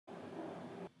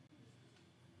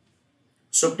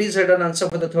So please write an answer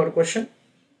for the third question.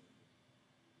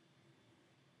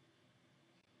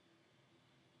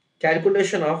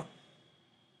 Calculation of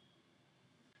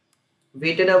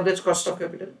weighted average cost of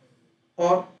capital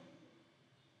or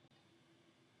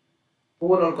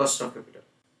overall cost of capital.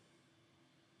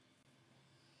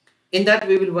 In that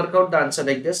we will work out the answer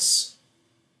like this.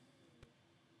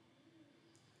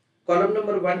 Column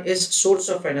number 1 is source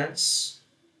of finance.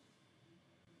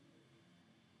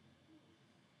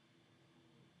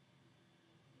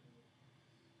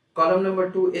 Column number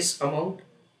 2 is amount.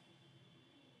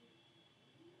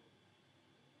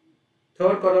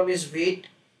 Third column is weight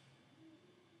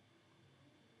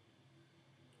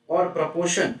or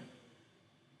proportion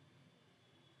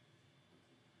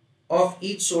of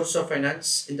each source of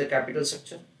finance in the capital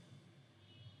structure.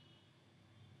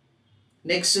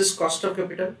 Next is cost of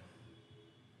capital.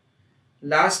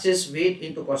 Last is weight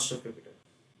into cost of capital.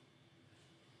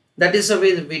 That is the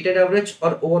way the weighted average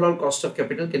or overall cost of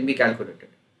capital can be calculated.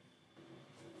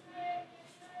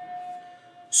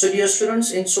 So dear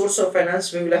students, in source of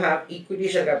finance we will have equity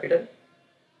share capital,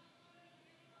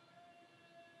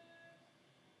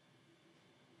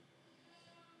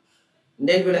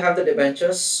 then we'll have the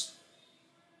debentures.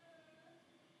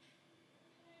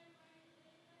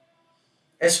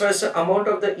 As far as the amount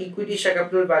of the equity share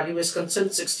capital value is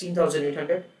concerned,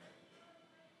 16,800.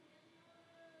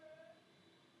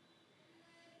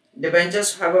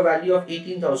 Debentures have a value of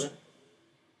 18,000.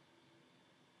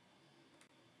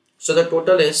 So the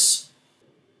total is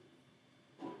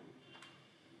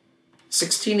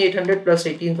 16,800 plus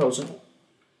 18,000,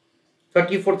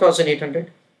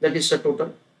 34,800. That is the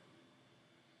total.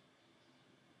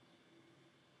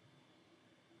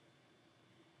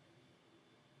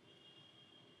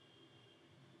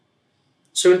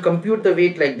 So we'll compute the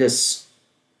weight like this: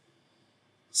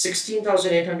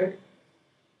 16,800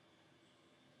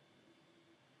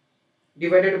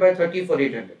 divided by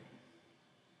 34,800.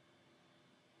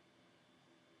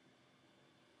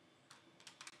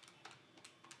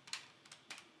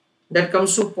 That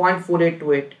comes to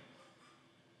 0.4828.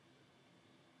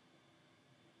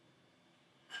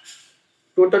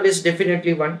 Total is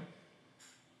definitely 1.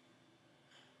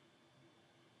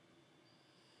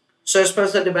 So as far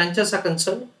as the debentures are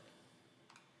concerned,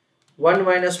 1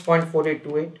 minus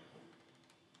 0.4828,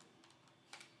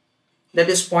 that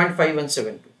is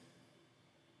 0.5172.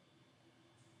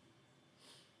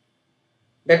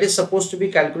 That is supposed to be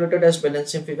calculated as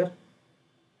balancing figure.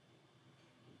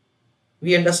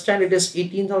 We understand it is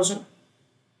 18,000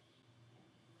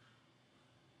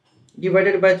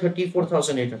 divided by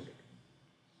 34,800.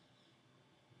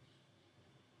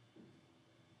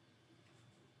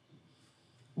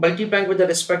 Multiplying with the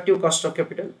respective cost of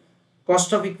capital.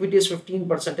 Cost of equity is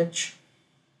 15%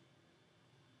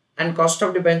 and cost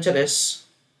of debenture is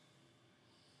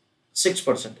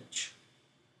 6%.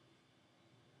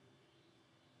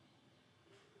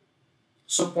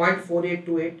 So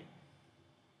 0.4828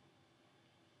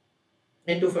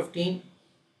 into 15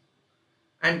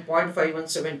 and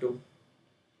 0.5172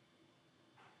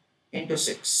 into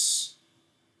 6.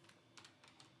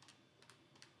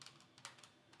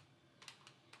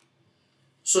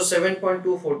 So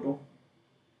 7.242,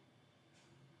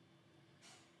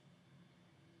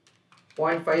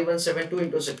 0.5172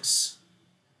 into 6,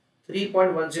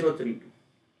 3.1032.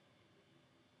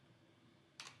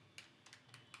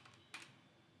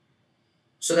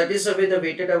 So that is the way the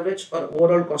weighted average or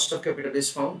overall cost of capital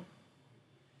is found.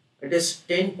 It is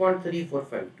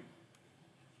 10.3452.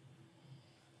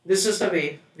 This is the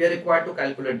way we are required to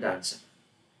calculate the answer.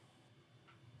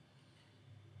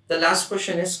 The last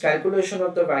question is calculation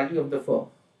of the value of the firm.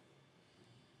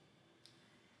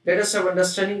 Let us have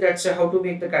understanding that's how to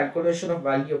make the calculation of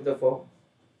value of the firm.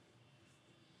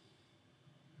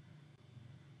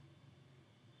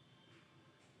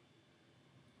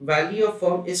 Value of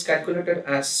firm is calculated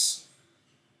as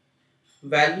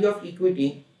value of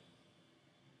equity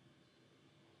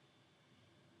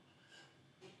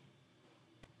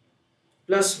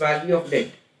plus value of debt.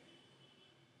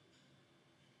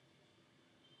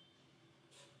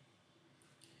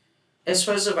 As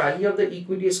far as the value of the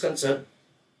equity is concerned,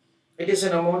 it is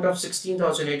an amount of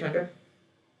 16,800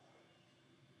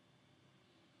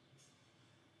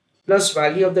 plus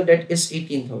value of the debt is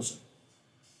 18,000.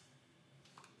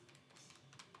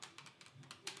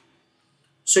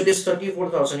 So it is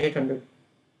 34,800.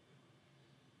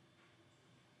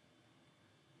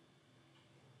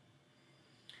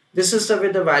 This is the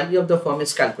way the value of the firm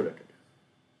is calculated.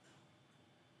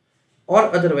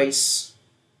 Or otherwise,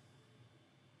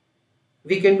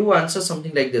 we can do answer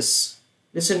something like this.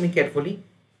 Listen me carefully.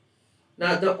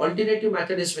 Now the alternative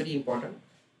method is very important.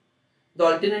 The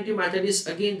alternative method is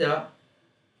again the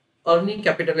earning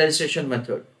capitalization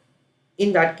method.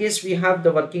 In that case, we have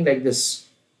the working like this.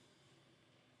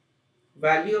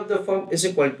 Value of the firm is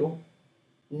equal to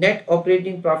net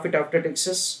operating profit after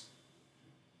taxes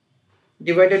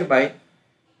divided by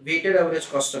weighted average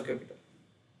cost of capital.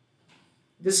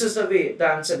 This is the way the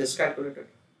answer is calculated.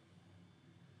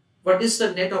 What is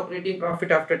the net operating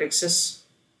profit after taxes?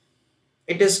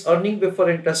 It is earning before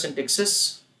interest and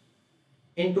taxes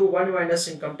into 1 minus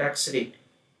income tax rate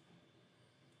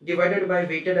divided by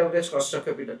weighted average cost of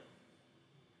capital.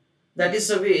 That is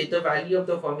the way the value of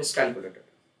the firm is calculated.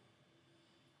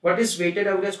 What is weighted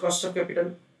average cost of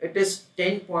capital? It is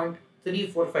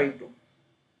 10.3452.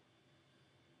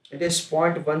 It is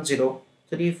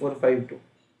 0.103452.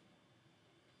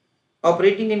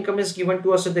 Operating income is given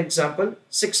to us as the example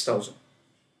 6,000.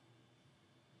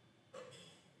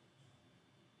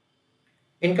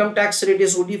 Income tax rate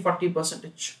is only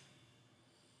 40%.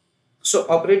 So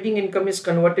operating income is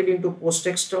converted into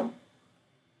post-tax term,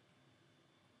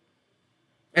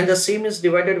 and the same is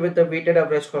divided with the weighted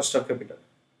average cost of capital.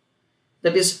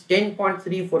 That is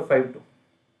 10.3452.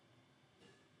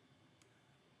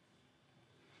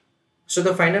 So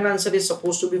the final answer is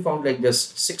supposed to be found like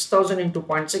this: 6,000 into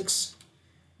 0.6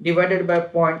 divided by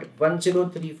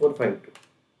 0.103452.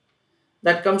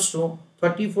 That comes to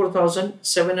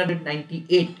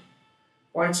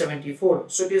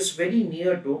 34,798.74. So it is very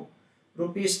near to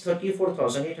rupees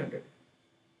 34,800.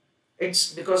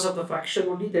 It's because of the fraction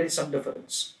only there is some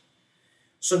difference.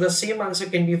 So the same answer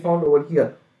can be found over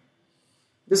here.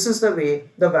 This is the way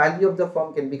the value of the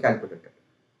firm can be calculated.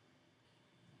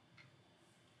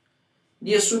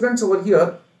 Dear students, over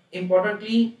here,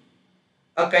 importantly,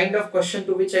 a kind of question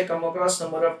to which I come across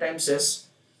number of times is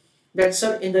that,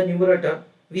 sir, in the numerator,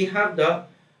 we have the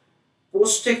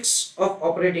post-tax of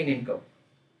operating income.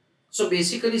 So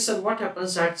basically, sir, what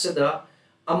happens that the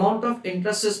amount of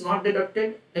interest is not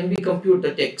deducted and we compute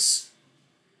the tax.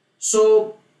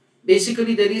 So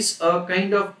basically, there is a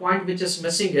kind of point which is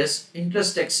missing is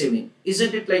interest tax saving.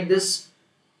 Isn't it like this?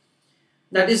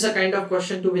 That is the kind of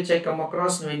question to which I come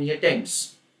across many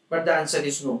times. But the answer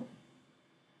is no.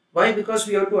 Why? Because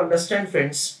we have to understand,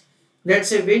 friends, let's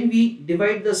say when we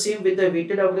divide the same with the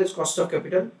weighted average cost of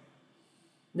capital,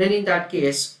 then in that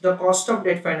case, the cost of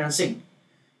debt financing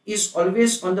is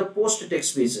always on the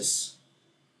post-tax basis.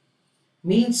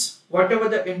 Means whatever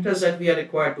the interest that we are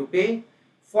required to pay,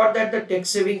 for that the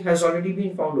tax saving has already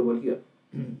been found over here.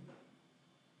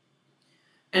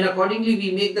 And accordingly,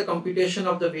 we make the computation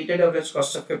of the weighted average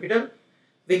cost of capital,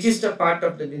 which is the part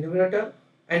of the denominator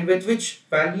and with which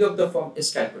value of the firm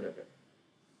is calculated.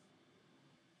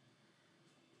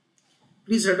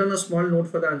 Please write down a small note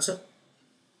for the answer.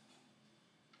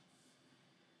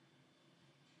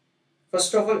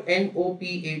 First of all,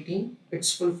 NOP18,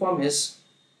 its full form is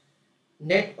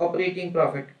net operating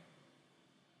profit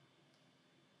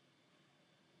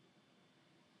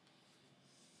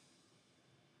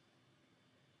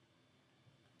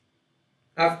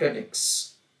after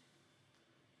tax.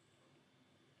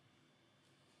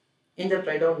 In that,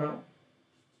 write down now.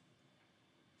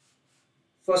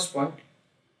 First point,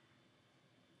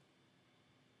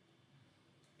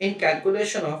 in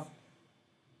calculation of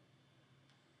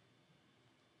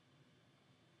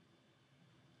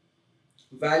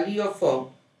value of firm,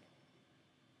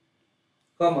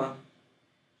 comma,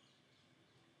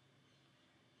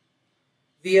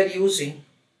 we are using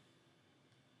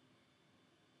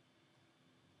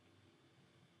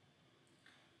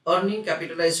earning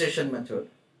capitalization method.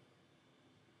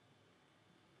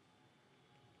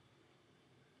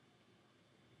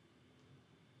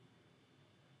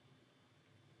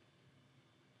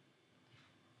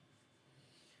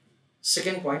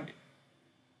 Second point,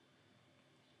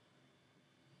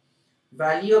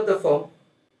 value of the firm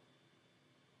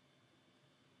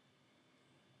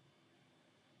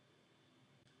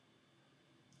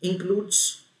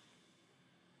includes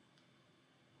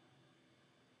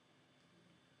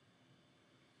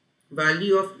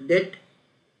value of debt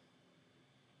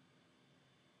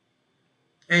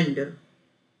and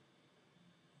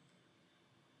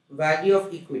value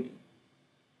of equity.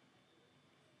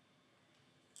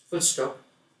 Full stop.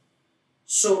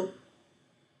 So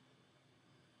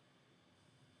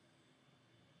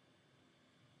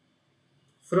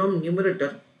from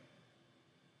numerator,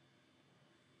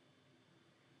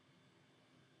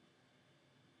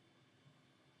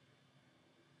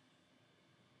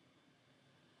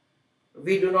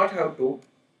 we do not have to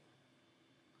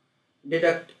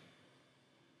deduct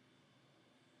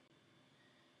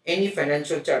any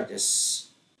financial charges.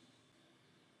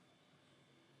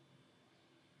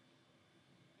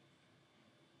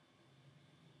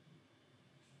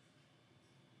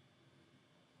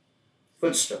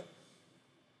 Full stop.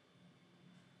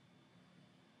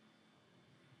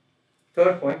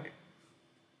 Third point,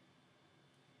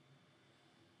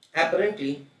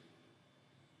 apparently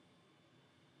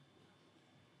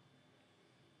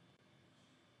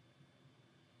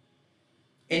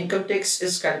income tax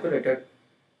is calculated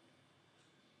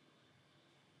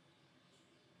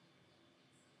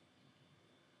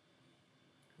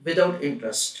without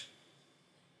interest,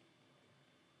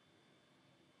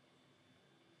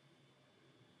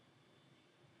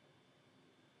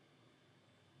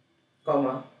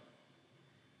 comma,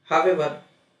 however,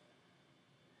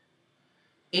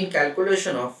 in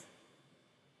calculation of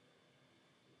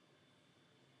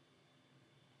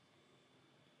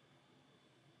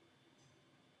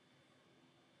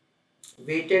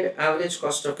weighted average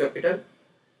cost of capital,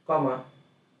 comma,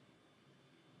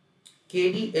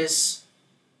 KD is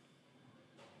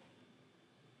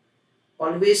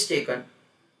always taken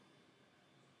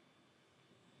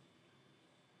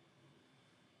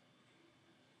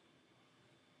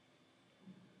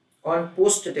on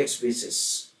post-tax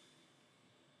basis.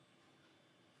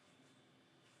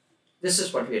 This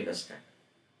is what we understand.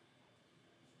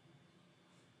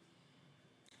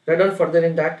 Read on further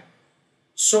in that.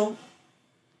 So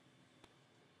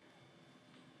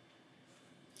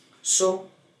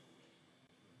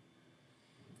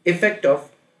effect of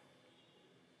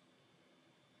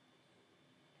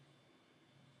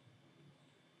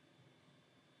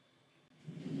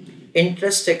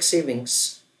interest tax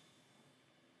savings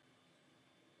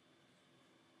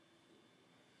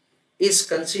is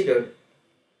considered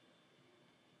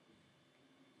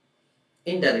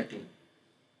indirectly.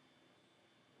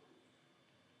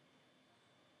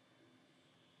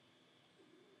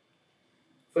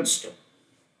 Full stop.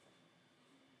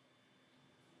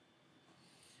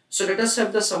 So let us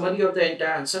have the summary of the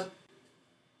entire answer.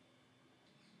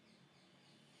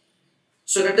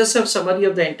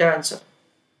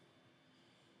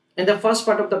 In the first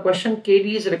part of the question,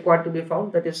 KD is required to be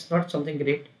found. That is not something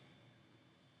great.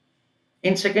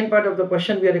 In second part of the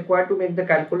question, we are required to make the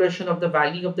calculation of the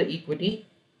value of the equity.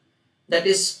 That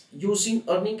is using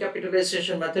earning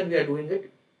capitalization method we are doing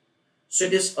it. So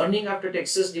it is earning after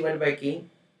taxes divided by K.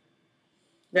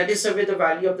 That is the way the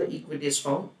value of the equity is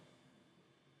found.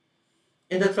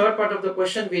 In the third part of the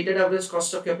question, weighted average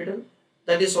cost of capital.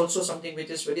 That is also something which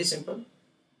is very simple.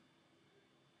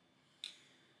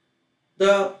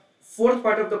 The fourth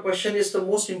part of the question is the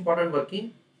most important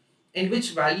working, in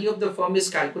which value of the firm is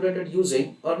calculated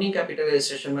using earning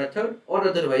capitalization method or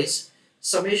otherwise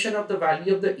summation of the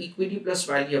value of the equity plus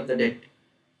value of the debt.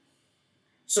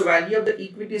 So value of the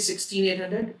equity is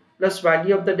 16,800 plus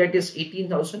value of the debt is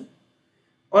 18,000,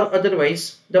 or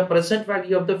otherwise the present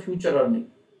value of the future earning.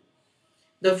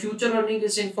 The future earning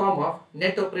is in form of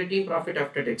net operating profit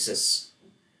after taxes.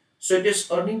 So it is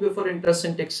earning before interest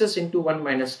and taxes into 1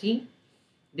 minus T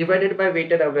divided by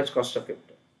weighted average cost of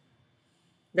capital.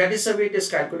 That is the way it is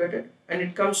calculated, and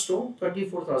it comes to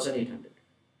 34,800.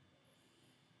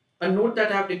 A note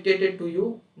that I have dictated to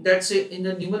you, that say in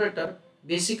the numerator,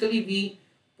 basically we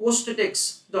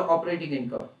post-tax the operating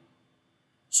income.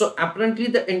 So apparently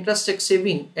the interest tax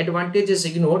saving advantage is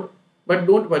ignored, but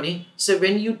don't worry. So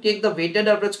when you take the weighted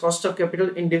average cost of capital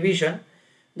in division,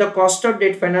 the cost of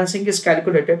debt financing is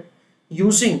calculated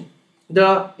using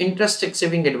the interest tax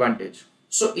saving advantage.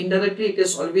 So indirectly it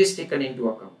is always taken into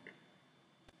account.